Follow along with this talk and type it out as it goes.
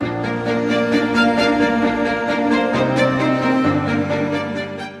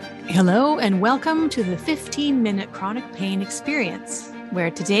and welcome to the 15-minute chronic pain experience,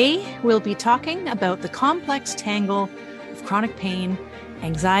 where today we'll be talking about the complex tangle of chronic pain,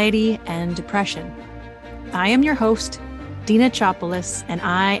 anxiety, and depression. I am your host, Dina Chopoulos, and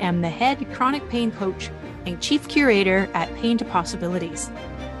I am the head chronic pain coach and chief curator at Pain to Possibilities,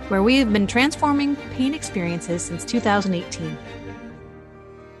 where we have been transforming pain experiences since 2018.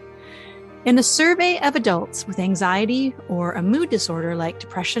 In a survey of adults with anxiety or a mood disorder like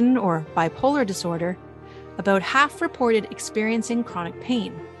depression or bipolar disorder, about half reported experiencing chronic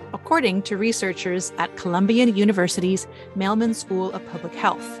pain, according to researchers at Columbia University's Mailman School of Public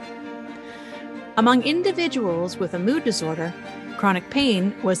Health. Among individuals with a mood disorder, chronic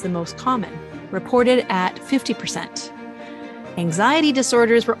pain was the most common, reported at 50%. Anxiety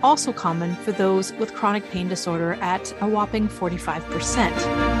disorders were also common for those with chronic pain disorder at a whopping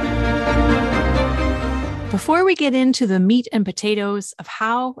 45%. Before we get into the meat and potatoes of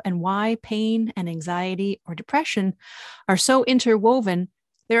how and why pain and anxiety or depression are so interwoven,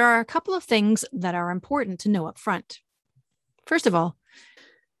 there are a couple of things that are important to know up front. First of all,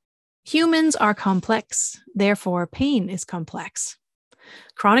 humans are complex, therefore pain is complex.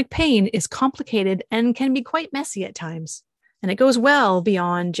 Chronic pain is complicated and can be quite messy at times, and it goes well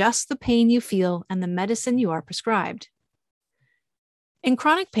beyond just the pain you feel and the medicine you are prescribed. In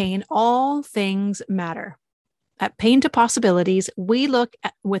chronic pain, all things matter. At Pain to Possibilities, we look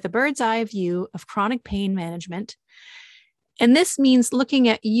with a bird's eye view of chronic pain management, and this means looking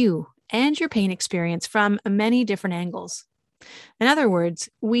at you and your pain experience from many different angles. In other words,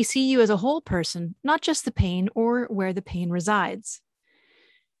 we see you as a whole person, not just the pain or where the pain resides.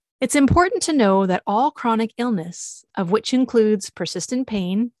 It's important to know that all chronic illness, of which includes persistent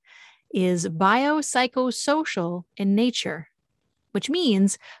pain, is biopsychosocial in nature, which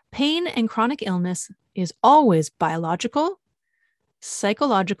means pain and chronic illness is always biological,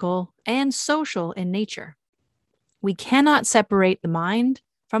 psychological, and social in nature. We cannot separate the mind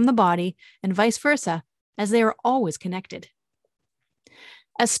from the body and vice versa, as they are always connected.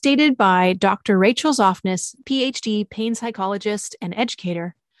 As stated by Dr. Rachel Zoffness, PhD pain psychologist and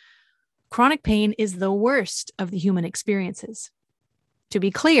educator, chronic pain is the worst of the human experiences. To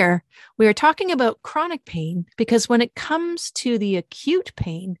be clear, we are talking about chronic pain because when it comes to the acute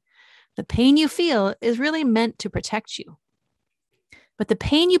pain, the pain you feel is really meant to protect you. But the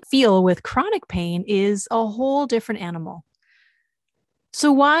pain you feel with chronic pain is a whole different animal.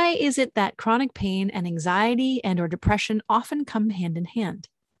 So why is it that chronic pain and anxiety and/or depression often come hand in hand?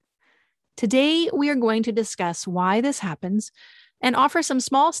 Today, we are going to discuss why this happens and offer some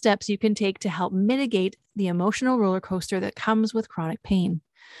small steps you can take to help mitigate the emotional roller coaster that comes with chronic pain.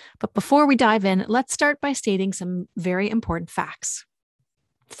 But before we dive in, let's start by stating some very important facts.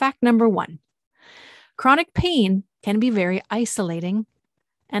 Fact number 1, chronic pain can be very isolating,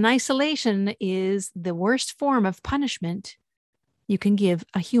 and isolation is the worst form of punishment you can give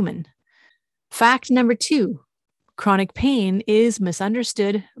a human. Fact number 2, chronic pain is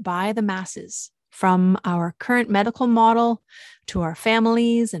misunderstood by the masses, from our current medical model to our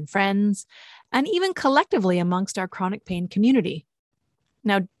families and friends, and even collectively amongst our chronic pain community.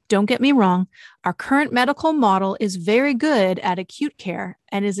 Now, don't get me wrong, our current medical model is very good at acute care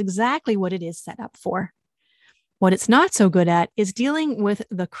and is exactly what it is set up for. What it's not so good at is dealing with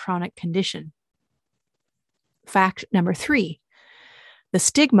the chronic condition. Fact number 3, the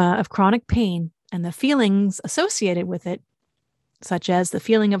stigma of chronic pain and the feelings associated with it, such as the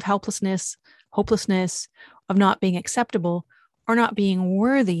feeling of helplessness, hopelessness, of not being acceptable, or not being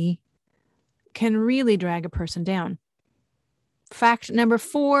worthy, can really drag a person down. Fact number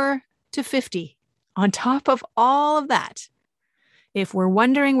 4 to 50. On top of all of that, if we're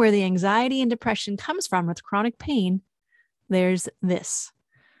wondering where the anxiety and depression comes from with chronic pain, there's this: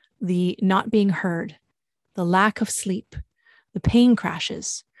 the not being heard, the lack of sleep, the pain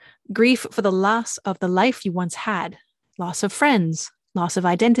crashes, grief for the loss of the life you once had, loss of friends, loss of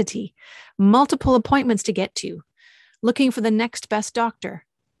identity, multiple appointments to get to, looking for the next best doctor,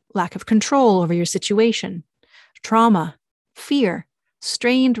 lack of control over your situation, trauma, fear,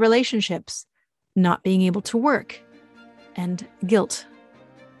 strained relationships, not being able to work, and guilt.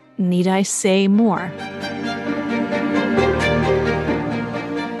 Need I say more?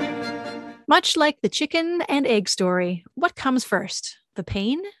 Much like the chicken and egg story, what comes first? The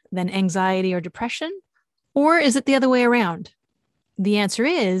pain, then anxiety or depression? Or is it the other way around? The answer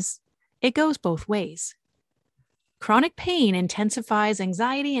is, it goes both ways. Chronic pain intensifies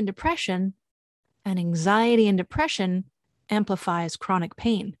anxiety and depression, and anxiety and depression amplifies chronic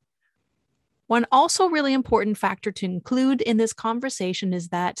pain. One also really important factor to include in this conversation is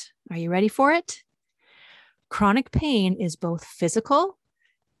that, are you ready for it? Chronic pain is both physical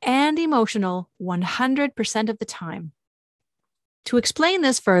and emotional 100% of the time. To explain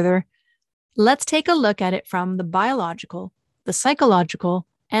this further, let's take a look at it from the biological, the psychological,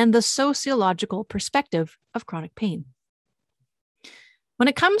 and the sociological perspective of chronic pain. When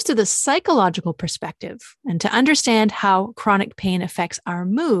it comes to the psychological perspective, and to understand how chronic pain affects our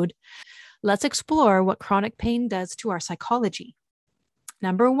mood, let's explore what chronic pain does to our psychology.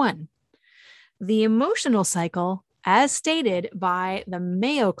 Number 1, the emotional cycle, as stated by the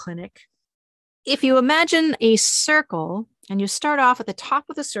Mayo Clinic. If you imagine a circle and you start off at the top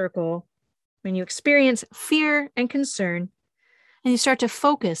of the circle when you experience fear and concern, and you start to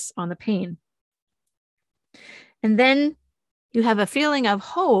focus on the pain. And then you have a feeling of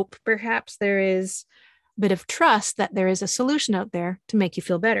hope. Perhaps there is a bit of trust that there is a solution out there to make you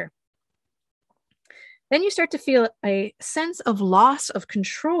feel better. Then you start to feel a sense of loss of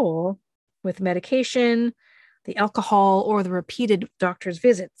control with medication, the alcohol, or the repeated doctor's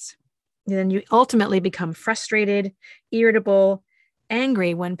visits. And then you ultimately become frustrated, irritable,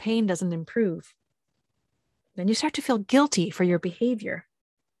 angry when pain doesn't improve. Then you start to feel guilty for your behavior.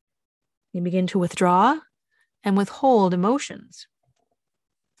 You begin to withdraw and withhold emotions.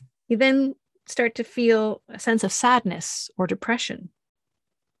 You then start to feel a sense of sadness or depression.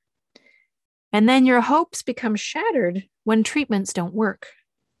 And then your hopes become shattered when treatments don't work,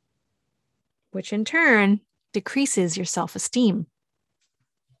 which in turn decreases your self-esteem,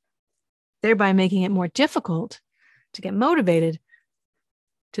 thereby making it more difficult to get motivated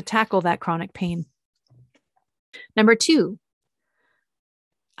to tackle that chronic pain. Number 2,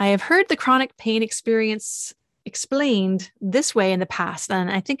 I have heard the chronic pain experience explained this way in the past,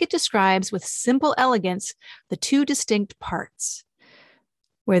 and I think it describes with simple elegance the 2 distinct parts,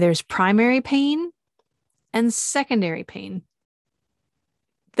 where there's primary pain and secondary pain.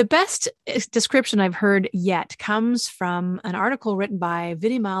 The best description I've heard yet comes from an article written by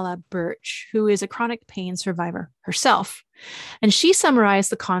Vidimala Birch, who is a chronic pain survivor herself. And she summarized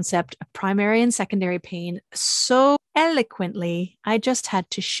the concept of primary and secondary pain so eloquently, I just had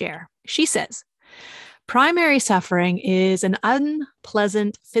to share. She says, primary suffering is an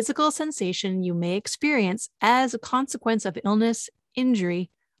unpleasant physical sensation you may experience as a consequence of illness,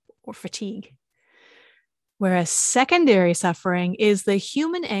 injury, or fatigue. Whereas secondary suffering is the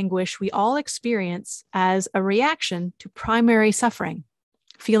human anguish we all experience as a reaction to primary suffering.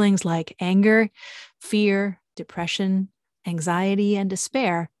 Feelings like anger, fear, depression, anxiety, and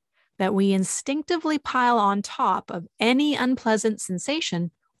despair that we instinctively pile on top of any unpleasant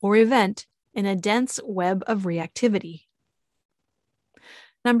sensation or event in a dense web of reactivity.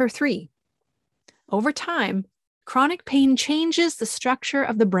 Number 3, over time, chronic pain changes the structure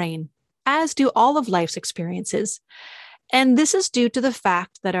of the brain, as do all of life's experiences. And this is due to the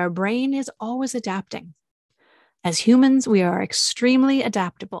fact that our brain is always adapting. As humans, we are extremely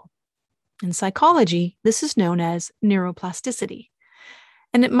adaptable. In psychology, this is known as neuroplasticity,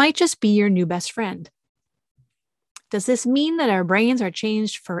 and it might just be your new best friend. Does this mean that our brains are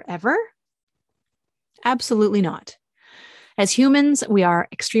changed forever? Absolutely not. As humans, we are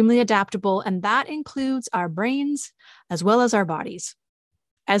extremely adaptable, and that includes our brains as well as our bodies.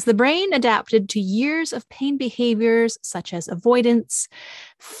 As the brain adapted to years of pain behaviors such as avoidance,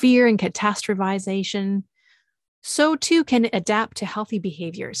 fear, and catastrophization, so too can it adapt to healthy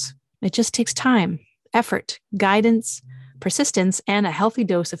behaviors. It just takes time, effort, guidance, persistence, and a healthy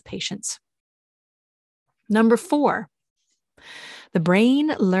dose of patience. Number 4, the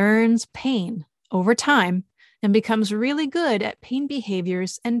brain learns pain over time and becomes really good at pain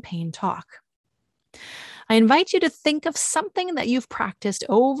behaviors and pain talk. I invite you to think of something that you've practiced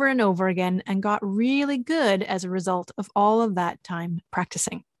over and over again and got really good as a result of all of that time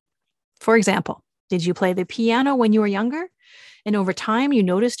practicing. For example, did you play the piano when you were younger, and over time you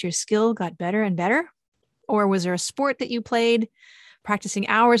noticed your skill got better and better? Or was there a sport that you played, practicing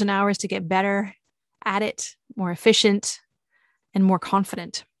hours and hours to get better at it, more efficient, and more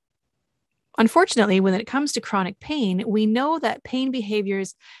confident? Unfortunately, when it comes to chronic pain, we know that pain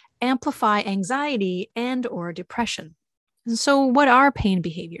behaviors amplify anxiety and or depression. And so what are pain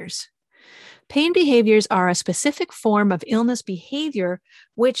behaviors? Pain behaviors are a specific form of illness behavior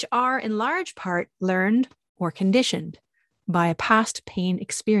which are in large part learned or conditioned by past pain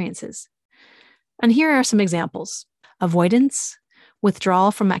experiences. And here are some examples: avoidance,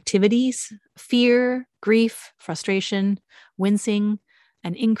 withdrawal from activities, fear, grief, frustration, wincing,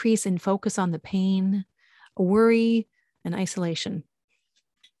 an increase in focus on the pain, worry, and isolation.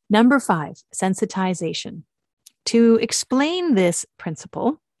 Number 5, sensitization. To explain this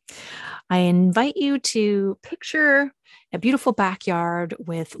principle, I invite you to picture a beautiful backyard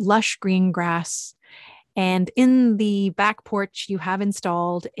with lush green grass And in the back porch, you have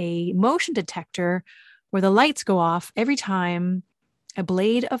installed a motion detector where the lights go off every time a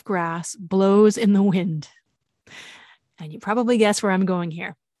blade of grass blows in the wind. And you probably guess where I'm going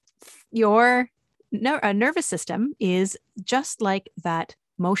here. Your nervous system is just like that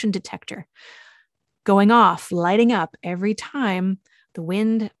motion detector, going off, lighting up every time the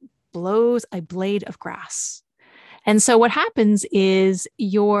wind blows a blade of grass. And so what happens is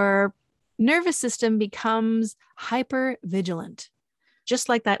your nervous system becomes hyper vigilant, just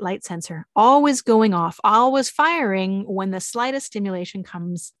like that light sensor, always going off, always firing when the slightest stimulation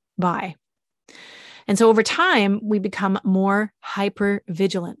comes by. And so over time, we become more hyper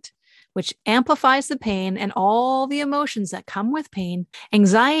vigilant, which amplifies the pain and all the emotions that come with pain.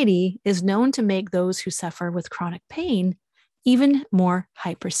 Anxiety is known to make those who suffer with chronic pain even more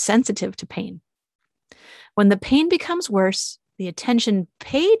hypersensitive to pain. When the pain becomes worse, the attention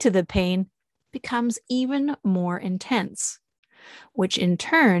paid to the pain becomes even more intense, which in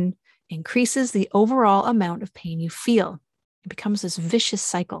turn increases the overall amount of pain you feel. It becomes this vicious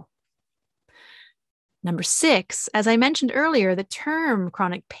cycle. Number 6, as I mentioned earlier, the term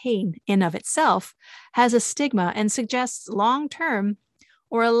chronic pain in of itself has a stigma and suggests long-term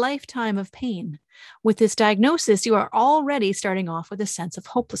or a lifetime of pain. With this diagnosis, you are already starting off with a sense of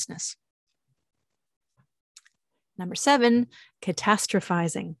hopelessness. Number 7,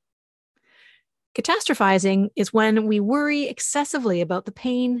 catastrophizing. Catastrophizing is when we worry excessively about the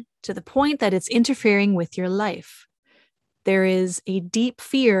pain to the point that it's interfering with your life. There is a deep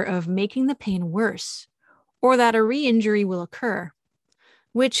fear of making the pain worse, or that a re-injury will occur,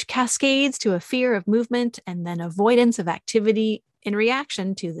 which cascades to a fear of movement and then avoidance of activity in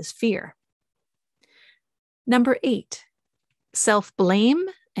reaction to this fear. Number 8, self-blame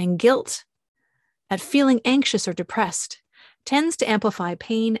and guilt at feeling anxious or depressed tends to amplify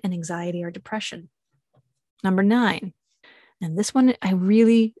pain and anxiety or depression. Number 9, and this one I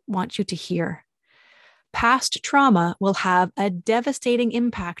really want you to hear. Past trauma will have a devastating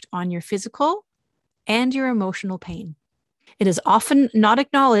impact on your physical and your emotional pain. It is often not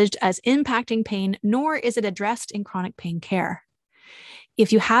acknowledged as impacting pain, nor is it addressed in chronic pain care.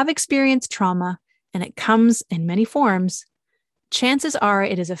 If you have experienced trauma, and it comes in many forms, chances are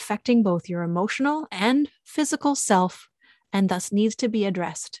it is affecting both your emotional and physical self, and thus needs to be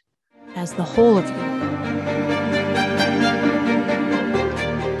addressed as the whole of you.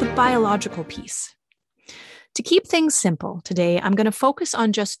 The biological piece. To keep things simple today, I'm going to focus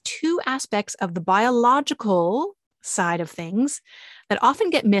on just 2 aspects of the biological side of things that often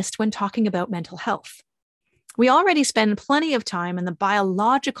get missed when talking about mental health. We already spend plenty of time in the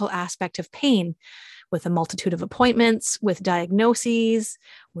biological aspect of pain, with a multitude of appointments, with diagnoses,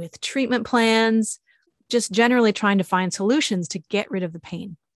 with treatment plans, just generally trying to find solutions to get rid of the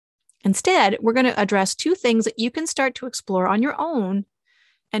pain. Instead, we're going to address 2 things that you can start to explore on your own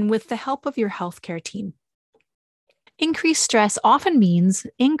and with the help of your healthcare team. Increased stress often means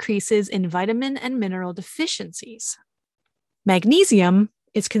increases in vitamin and mineral deficiencies. Magnesium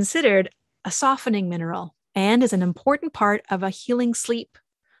is considered a softening mineral and is an important part of a healing sleep,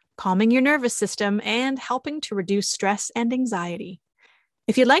 calming your nervous system, and helping to reduce stress and anxiety.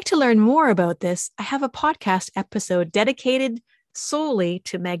 If you'd like to learn more about this, I have a podcast episode dedicated solely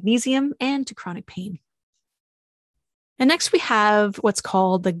to magnesium and to chronic pain. And next we have what's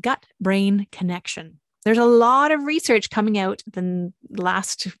called the gut-brain connection. There's a lot of research coming out in the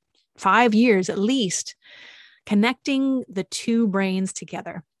last 5 years at least, connecting the 2 brains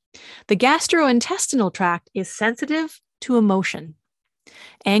together. The gastrointestinal tract is sensitive to emotion.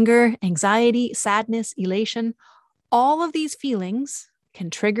 Anger, anxiety, sadness, elation, all of these feelings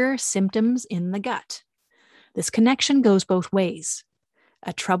can trigger symptoms in the gut. This connection goes both ways.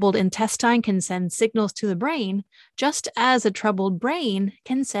 A troubled intestine can send signals to the brain, just as a troubled brain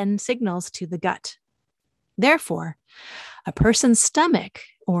can send signals to the gut. Therefore, a person's stomach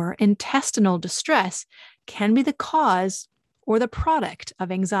or intestinal distress can be the cause or the product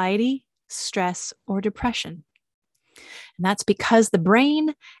of anxiety, stress, or depression. And that's because the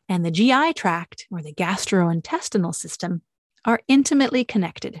brain and the GI tract, or the gastrointestinal system, are intimately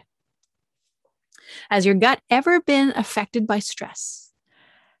connected. Has your gut ever been affected by stress?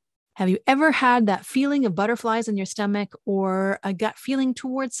 Have you ever had that feeling of butterflies in your stomach or a gut feeling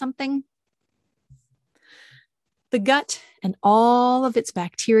towards something? The gut and all of its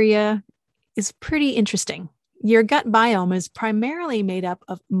bacteria is pretty interesting. Your gut biome is primarily made up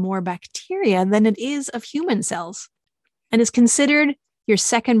of more bacteria than it is of human cells, and is considered your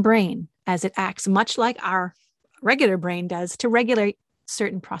second brain, as it acts much like our regular brain does to regulate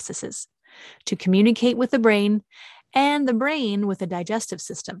certain processes, to communicate with the brain, and the brain with the digestive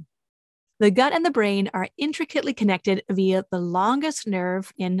system. The gut and the brain are intricately connected via the longest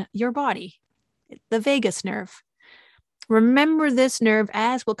nerve in your body, the vagus nerve. Remember this nerve,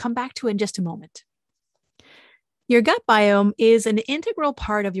 as we'll come back to in just a moment. Your gut biome is an integral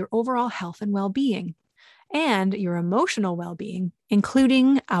part of your overall health and well-being, and your emotional well-being,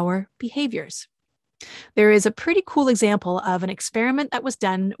 including our behaviors. There is a pretty cool example of an experiment that was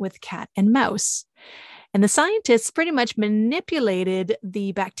done with cat and mouse. And the scientists pretty much manipulated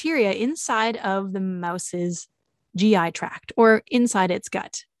the bacteria inside of the mouse's GI tract, or inside its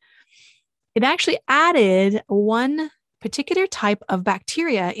gut. It actually added one particular type of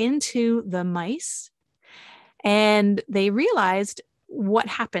bacteria into the mice, and they realized what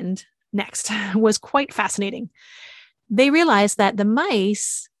happened next was quite fascinating. They realized that the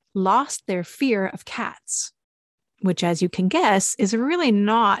mice lost their fear of cats, which, as you can guess, is really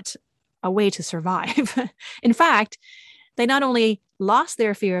not a way to survive. In fact, they not only lost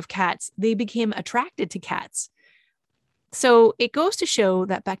their fear of cats, they became attracted to cats. So it goes to show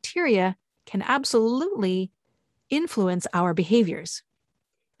that bacteria can absolutely influence our behaviors.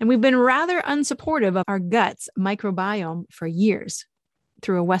 And we've been rather unsupportive of our gut's microbiome for years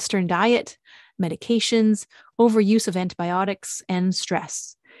through a Western diet, medications, overuse of antibiotics, and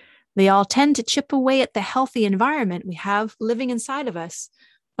stress. They all tend to chip away at the healthy environment we have living inside of us,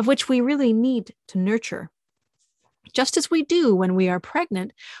 of which we really need to nurture. Just as we do when we are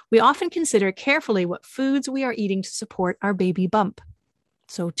pregnant, we often consider carefully what foods we are eating to support our baby bump.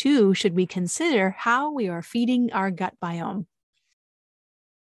 So too should we consider how we are feeding our gut biome.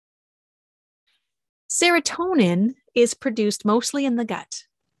 Serotonin is produced mostly in the gut,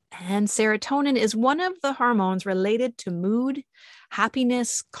 and serotonin is one of the hormones related to mood,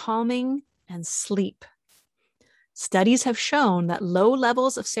 happiness, calming, and sleep. Studies have shown that low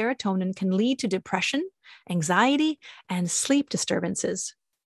levels of serotonin can lead to depression, anxiety, and sleep disturbances.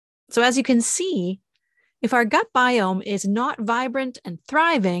 So as you can see, if our gut biome is not vibrant and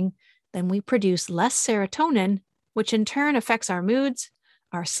thriving, then we produce less serotonin, which in turn affects our moods,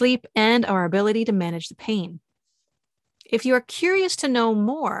 our sleep, and our ability to manage the pain. If you are curious to know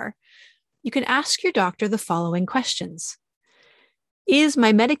more, you can ask your doctor the following questions. Is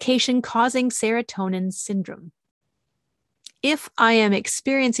my medication causing serotonin syndrome? If I am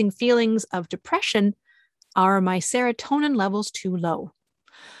experiencing feelings of depression, are my serotonin levels too low?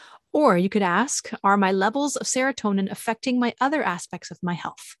 Or you could ask, are my levels of serotonin affecting my other aspects of my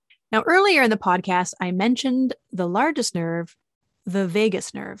health? Now, earlier in the podcast, I mentioned the largest nerve, the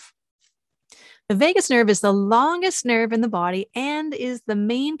vagus nerve. The vagus nerve is the longest nerve in the body and is the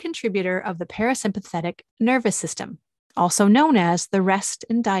main contributor of the parasympathetic nervous system, also known as the rest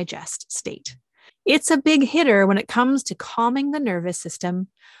and digest state. It's a big hitter when it comes to calming the nervous system,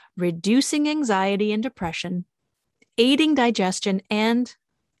 reducing anxiety and depression, aiding digestion, and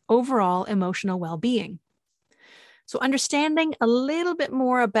overall emotional well-being. So understanding a little bit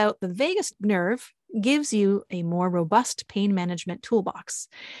more about the vagus nerve gives you a more robust pain management toolbox.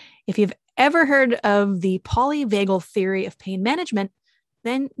 If you've ever heard of the polyvagal theory of pain management,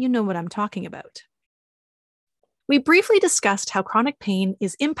 then you know what I'm talking about. We briefly discussed how chronic pain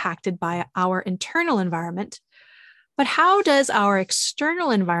is impacted by our internal environment, but how does our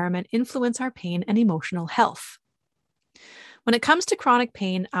external environment influence our pain and emotional health? When it comes to chronic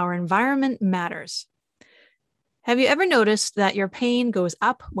pain, our environment matters. Have you ever noticed that your pain goes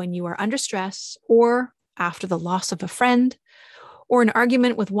up when you are under stress, or after the loss of a friend, or an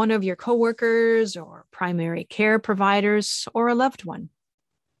argument with one of your coworkers or primary care providers or a loved one?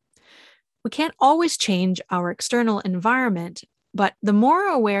 We can't always change our external environment, but the more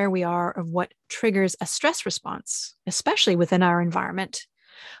aware we are of what triggers a stress response, especially within our environment,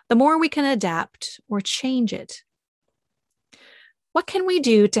 the more we can adapt or change it. What can we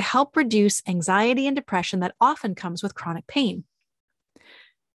do to help reduce anxiety and depression that often comes with chronic pain?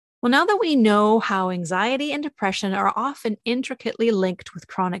 Well, now that we know how anxiety and depression are often intricately linked with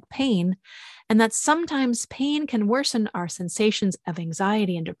chronic pain, and that sometimes pain can worsen our sensations of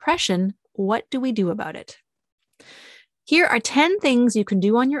anxiety and depression, what do we do about it? Here are 10 things you can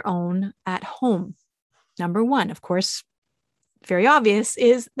do on your own at home. Number one, of course, very obvious,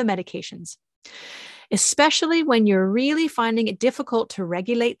 is the medications. Especially when you're really finding it difficult to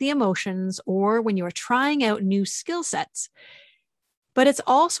regulate the emotions or when you're trying out new skill sets. But it's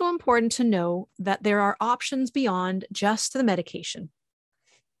also important to know that there are options beyond just the medication.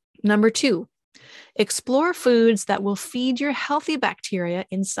 Number two, explore foods that will feed your healthy bacteria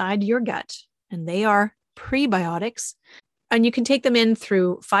inside your gut, and they are prebiotics. And you can take them in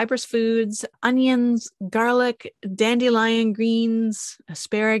through fibrous foods, onions, garlic, dandelion greens,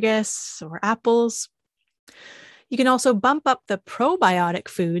 asparagus, or apples. You can also bump up the probiotic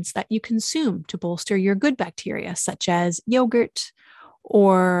foods that you consume to bolster your good bacteria, such as yogurt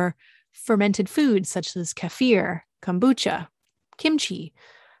or fermented foods such as kefir, kombucha, kimchi,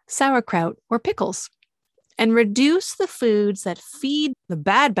 sauerkraut, or pickles. And reduce the foods that feed the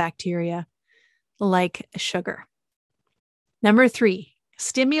bad bacteria, like sugar. Number 3,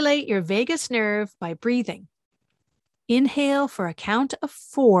 stimulate your vagus nerve by breathing. Inhale for a count of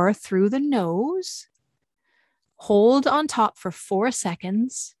 4 through the nose. Hold on top for 4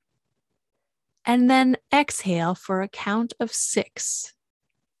 seconds. And then exhale for a count of 6.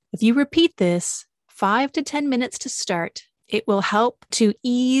 If you repeat this 5 to 10 minutes to start, it will help to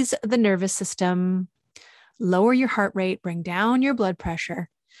ease the nervous system, lower your heart rate, bring down your blood pressure.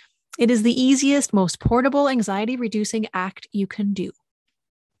 It is the easiest, most portable anxiety-reducing act you can do.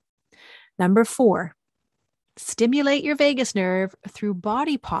 Number 4, stimulate your vagus nerve through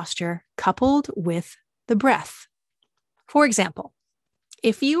body posture coupled with the breath. For example,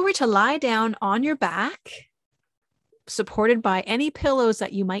 if you were to lie down on your back, supported by any pillows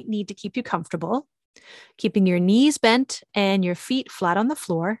that you might need to keep you comfortable, keeping your knees bent and your feet flat on the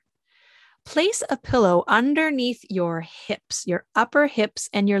floor, place a pillow underneath your hips, your upper hips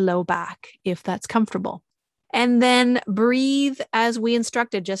and your low back, if that's comfortable. And then breathe as we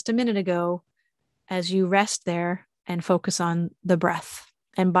instructed just a minute ago as you rest there and focus on the breath.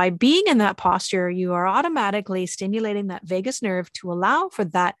 And by being in that posture, you are automatically stimulating that vagus nerve to allow for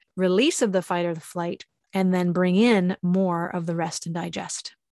that release of the fight or the flight, and then bring in more of the rest and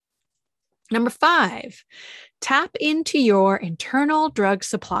digest. Number 5, tap into your internal drug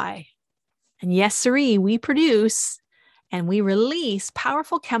supply. And yes, sirree, we produce and we release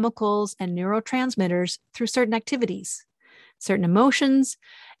powerful chemicals and neurotransmitters through certain activities, certain emotions,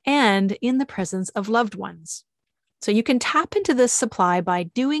 and in the presence of loved ones. So you can tap into this supply by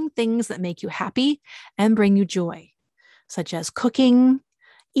doing things that make you happy and bring you joy, such as cooking,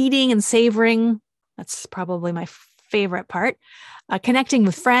 eating and savoring. That's probably my favorite part. Connecting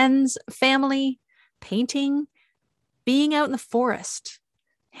with friends, family, painting, being out in the forest,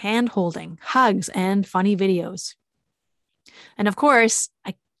 hand-holding, hugs, and funny videos. And of course,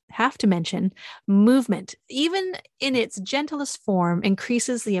 I have to mention movement, even in its gentlest form,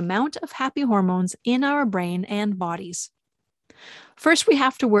 increases the amount of happy hormones in our brain and bodies. First, we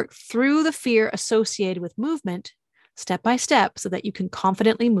have to work through the fear associated with movement step by step so that you can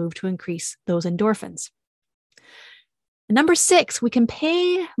confidently move to increase those endorphins. Number 6, we can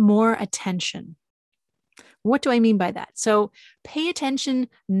pay more attention. What do I mean by that? So pay attention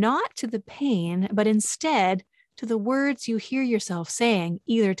not to the pain, but instead to the words you hear yourself saying,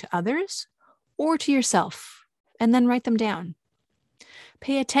 either to others or to yourself, and then write them down.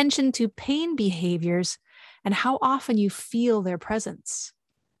 Pay attention to pain behaviors and how often you feel their presence,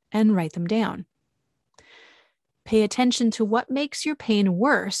 and write them down. Pay attention to what makes your pain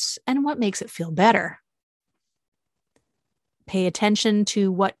worse and what makes it feel better. Pay attention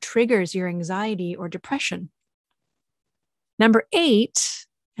to what triggers your anxiety or depression. Number 8,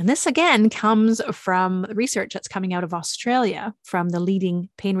 and this again comes from research that's coming out of Australia from the leading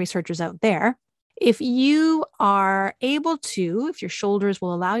pain researchers out there. If you are able to, if your shoulders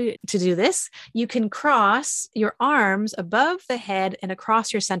will allow you to do this, you can cross your arms above the head and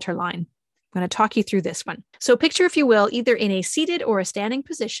across your center line. I'm going to talk you through this one. So picture, if you will, either in a seated or a standing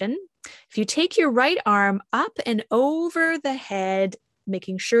position. If you take your right arm up and over the head,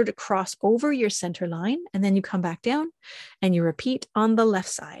 making sure to cross over your center line, and then you come back down and you repeat on the left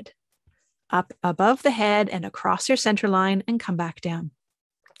side, up above the head and across your center line and come back down.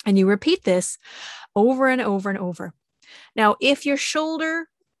 And you repeat this over and over and over. Now, if your shoulder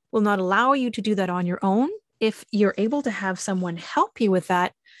will not allow you to do that on your own, if you're able to have someone help you with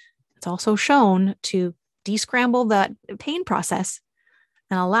that, it's also shown to descramble that pain process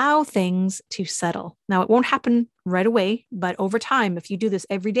and allow things to settle. Now, it won't happen right away, but over time, if you do this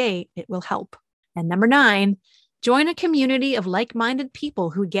every day, it will help. And number 9, join a community of like-minded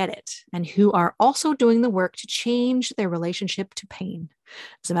people who get it and who are also doing the work to change their relationship to pain.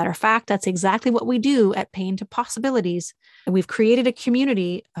 As a matter of fact, that's exactly what we do at Pain to Possibilities. And we've created a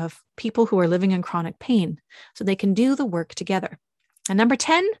community of people who are living in chronic pain so they can do the work together. And number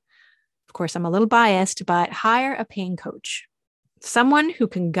 10, of course, I'm a little biased, but hire a pain coach. Someone who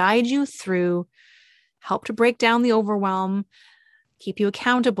can guide you through, help to break down the overwhelm, keep you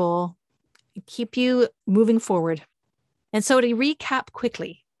accountable, keep you moving forward. And so to recap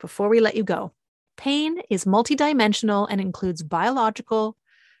quickly before we let you go, pain is multidimensional and includes biological,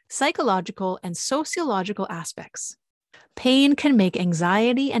 psychological, and sociological aspects. Pain can make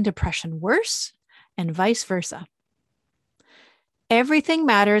anxiety and depression worse, and vice versa. Everything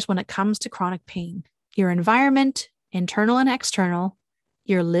matters when it comes to chronic pain. your environment, internal and external,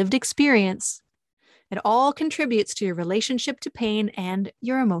 your lived experience, it all contributes to your relationship to pain and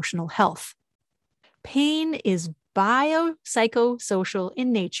your emotional health. Pain is biopsychosocial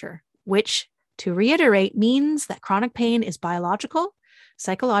in nature, which, to reiterate, means that chronic pain is biological,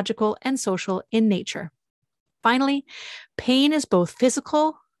 psychological, and social in nature. Finally, pain is both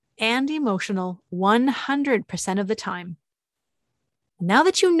physical and emotional 100% of the time. Now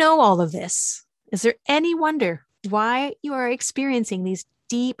that you know all of this, is there any wonder why you are experiencing these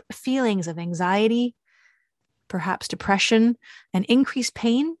deep feelings of anxiety, perhaps depression, and increased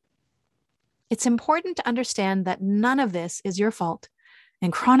pain? It's important to understand that none of this is your fault,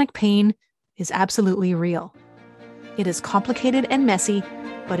 and chronic pain is absolutely real. It is complicated and messy,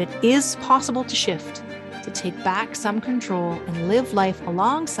 but it is possible to shift, to take back some control and live life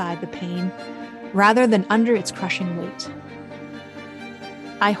alongside the pain rather than under its crushing weight.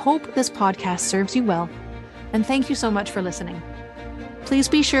 I hope this podcast serves you well, and thank you so much for listening. Please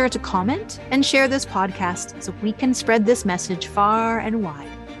be sure to comment and share this podcast so we can spread this message far and wide.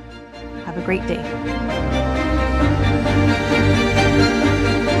 Have a great day.